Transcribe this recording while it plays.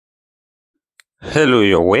Hello,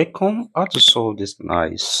 you're welcome. How to solve this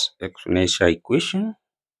nice exponential equation?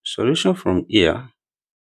 Solution from here.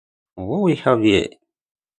 And what we have here,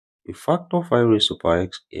 we factor 5 raised to power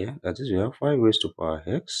x here. That is, we have 5 raised to power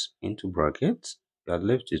x into bracket. We are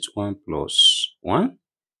left with 1 plus 1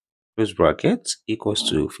 close bracket equals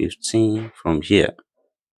to 15 from here.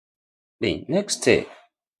 Then next step,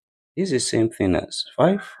 this is the same thing as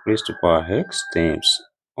 5 raised to power x times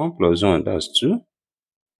 1 plus 1, that's 2,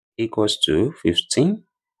 equals to 15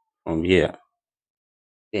 from here.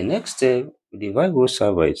 The next step, we divide both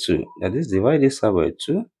side by 2. That is, divide this side by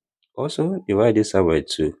 2. Also, divide this side by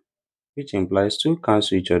 2, which implies 2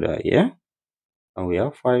 cancel each other here. And we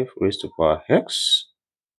have 5 raised to power x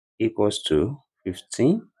equals to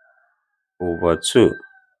 15 over 2.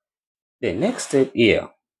 The next step here,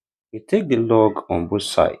 we take the log on both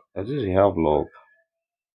sides. That is, we have log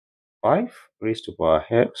 5 raised to power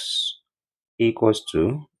x equals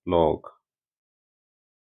to log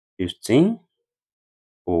 15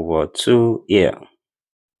 over 2 here.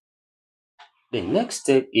 The next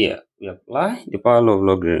step here, we apply the power law of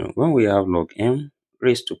logarithm when we have log m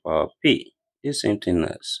raised to power p. This same thing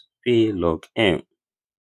as p log m.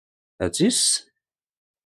 That is,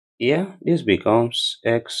 here this becomes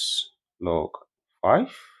x log 5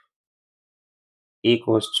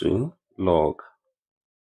 equals to log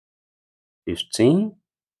 15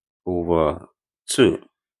 over 2.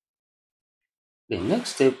 The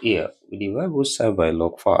next step here, we divide both sides by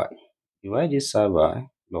log 5. Divide this side by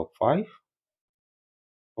log 5.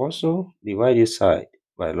 Also, divide this side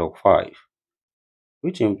by log 5.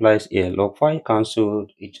 Which implies here log 5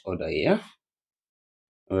 cancelled each other here.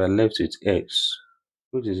 And we are left with x,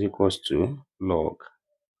 which is equals to log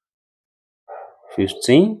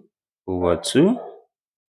 15 over 2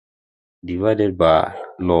 divided by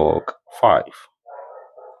log 5.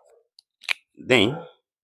 Then,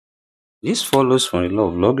 this follows from the law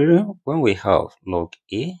of logarithm when we have log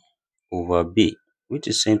a over b, which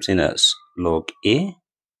is same thing as log a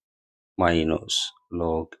minus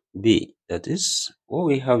log b. That is, what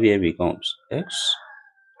we have here becomes x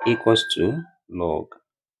equals to log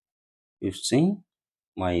 15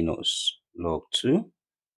 minus log 2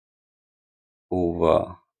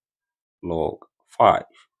 over log 5.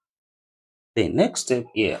 The next step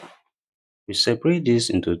here, we separate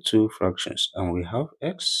this into two fractions and we have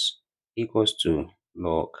x equals to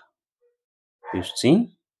log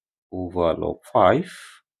 15 over log 5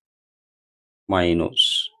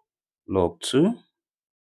 minus log 2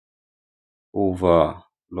 over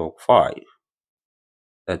log 5.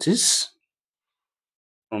 That is,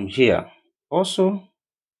 from here, also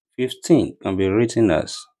 15 can be written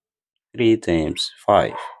as 3 times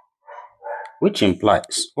 5, which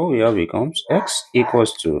implies what we have becomes x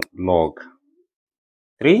equals to log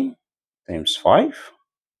 3 times 5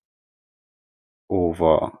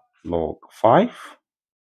 over log 5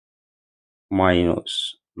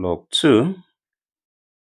 minus log 2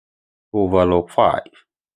 over log 5.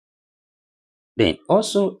 Then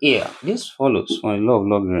also here, this follows from the law of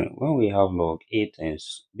logarithm when we have log a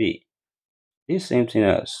times b. This same thing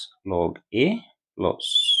as log a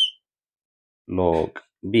plus log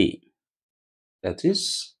b. That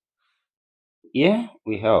is, here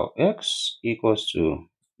we have x equals to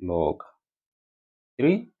log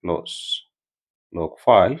 3 plus log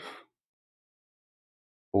 5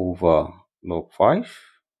 over log 5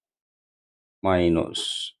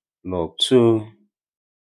 minus log 2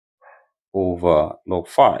 over log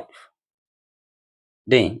 5.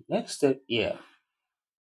 Then next step here,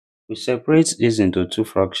 we separate this into two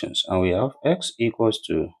fractions and we have x equals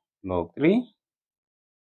to log 3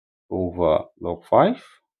 over log 5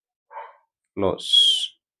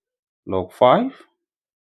 plus log 5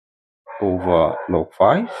 over log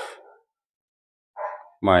 5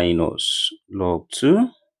 minus log 2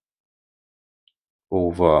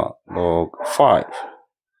 over log 5.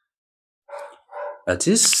 That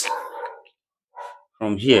is,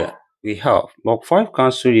 from here, we have log 5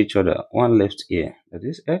 cancel each other, one left here. That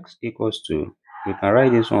is x equals to, we can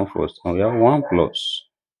write this one first, and we have 1 plus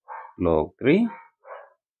log 3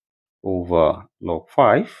 over log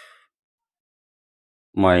 5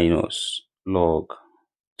 minus log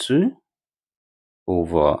 2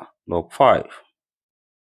 over log 5.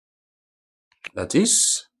 That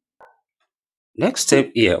is, next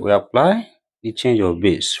step here, we apply the change of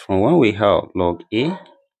base from when we have log a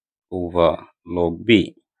over log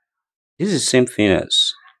b. This is the same thing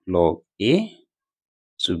as log a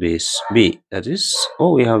to base b. That is,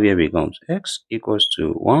 all we have here becomes x equals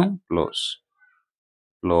to 1 plus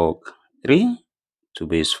log 3 to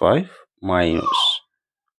base 5 minus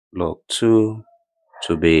log 2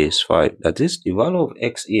 to base 5. That is, the value of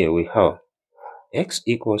x here we have x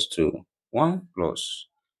equals to 1 plus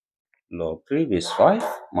log 3 base 5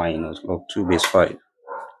 minus log 2 base 5.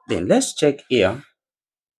 Then let's check here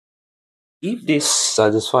if this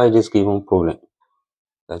satisfies this given problem.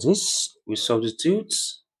 That is, we substitute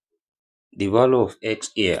the value of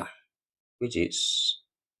x here, which is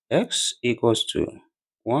x equals to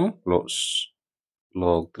 1 plus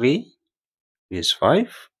log 3 base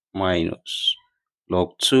 5 minus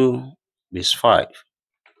log 2 base 5.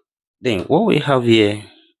 Then what we have here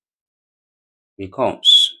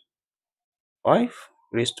becomes 5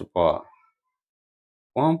 raised to power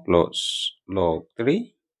 1 plus log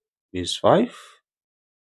 3 base 5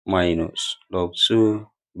 minus log 2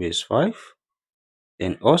 base 5,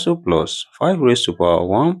 then also plus 5 raised to power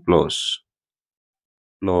 1 plus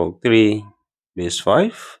log 3 base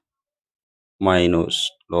 5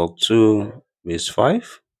 minus log 2 base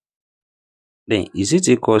 5. Then is it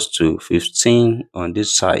equals to 15 on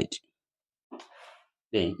this side?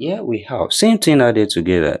 Then here we have same thing added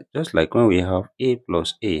together, just like when we have a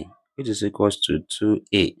plus a, which is equals to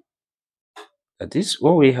 2a. That is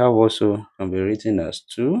what we have also can be written as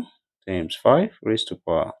 2 times 5 raised to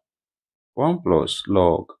power 1 plus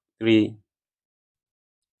log 3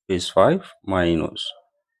 base 5 minus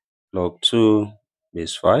log 2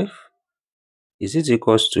 base 5. Is it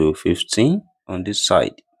equals to 15 on this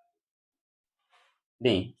side?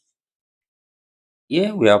 Then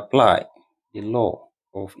here we apply the law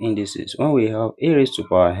of indices. When we have a raised to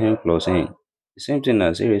power n plus n, the same thing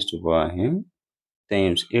as a raised to power n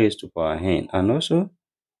times a raised to power n, and also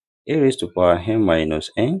a raised to power n minus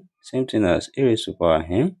n, same thing as a raised to power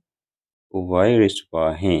n over a raised to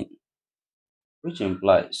power n, which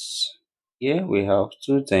implies here we have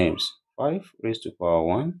 2 times 5 raised to power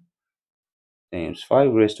 1 times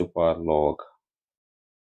 5 raised to power log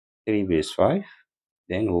 3 base 5,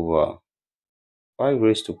 then over 5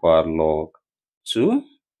 raised to power log 2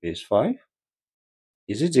 base 5.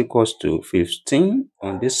 Is it equals to 15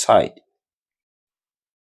 on this side?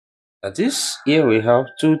 That is, here we have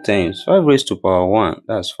 2 times 5 raised to power 1,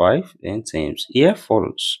 that's 5, then times here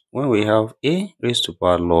follows when we have a raised to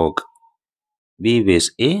power log b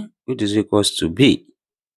base a, which is equals to b.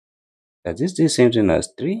 That is the same thing as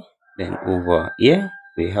 3, then over here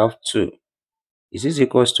we have 2. Is this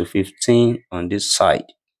equals to 15 on this side?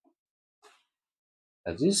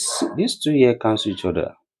 That is, these two here cancel each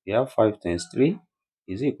other. We have 5 times 3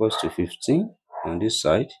 is equals to 15 on this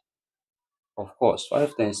side. Of course,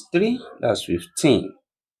 5 times 3, that's 15,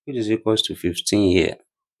 which is equals to 15 here.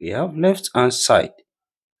 We have left hand side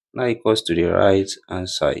now equals to the right hand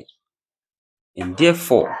side. And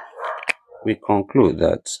therefore, we conclude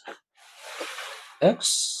that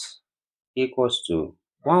x equals to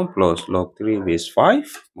 1 plus log 3 base 5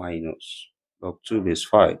 minus log 2 base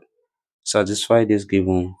 5 satisfy this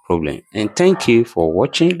given problem. And thank you for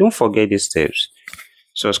watching. Don't forget these steps.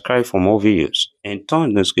 Subscribe for more videos and turn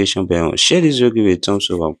the notification bell on. Share this video, give it a thumbs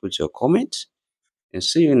up and put your comment. And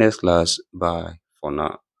see you next class. Bye for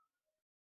now.